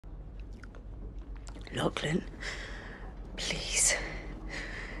Lachlan, please.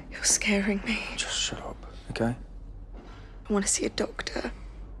 You're scaring me. Just shut up, okay? I want to see a doctor.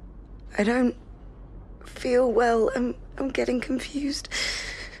 I don't feel well. I'm getting confused.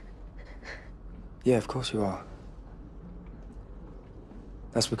 Yeah, of course you are.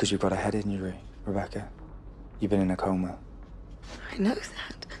 That's because you've got a head injury, Rebecca. You've been in a coma. I know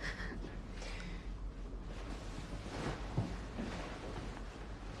that.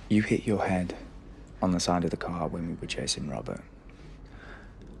 You hit your head on the side of the car when we were chasing Robert.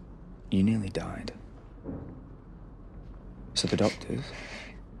 You nearly died. So the doctors,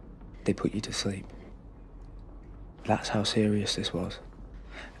 they put you to sleep. That's how serious this was.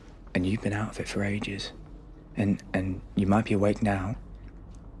 And you've been out of it for ages. And you might be awake now,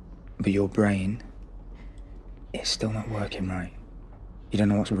 but your brain is still not working right. You don't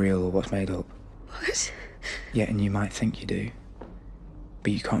know what's real or what's made up. What? Yeah, and you might think you do,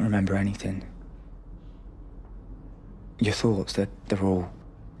 but you can't remember anything. Your thoughts, they're all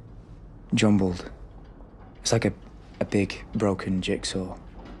jumbled. It's like a big broken jigsaw.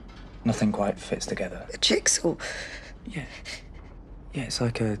 Nothing quite fits together. A jigsaw? Yeah. Yeah, it's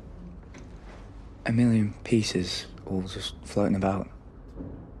like a million pieces all just floating about.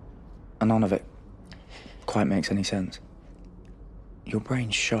 And none of it quite makes any sense. Your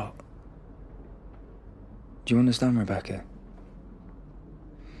brain's shot. Do you understand, Rebecca?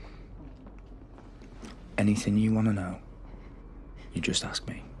 Anything you want to know, you just ask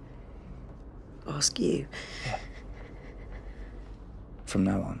me. Ask you? Yeah. From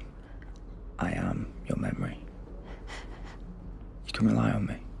now on, I am your memory. You can rely on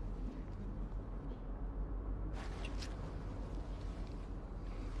me.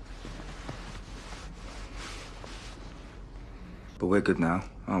 But we're good now,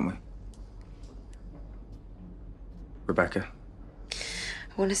 aren't we? Rebecca? I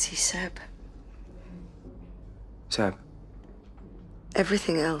want to see Seb. Seb?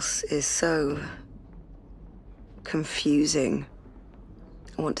 Everything else is so confusing.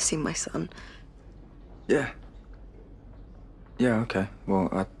 I want to see my son. Yeah. Yeah, okay.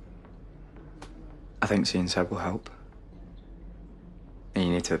 Well, I think seeing Seb will help. And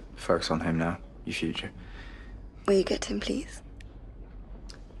you need to focus on him now, your future. Will you get him, please?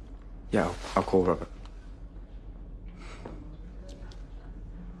 Yeah, I'll call Robert.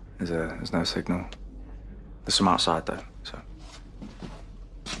 There's no signal. There's some outside, though, so...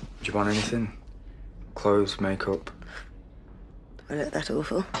 Do you want anything? Clothes, makeup? I look that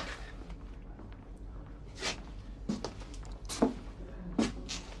awful.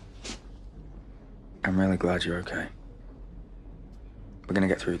 I'm really glad you're okay. We're gonna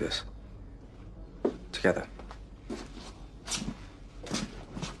get through this. Together.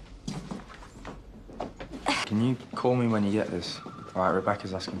 Can you call me when you get this? All right,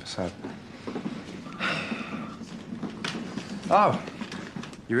 Rebecca's asking for Seb. Oh,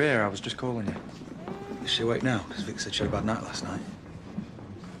 you're here. I was just calling you. Is she awake now? Because Vic said she had a bad night last night.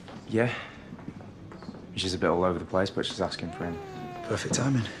 Yeah. She's a bit all over the place, but she's asking for him. Perfect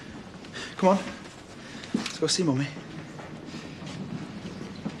timing. Come on. Let's go see Mummy.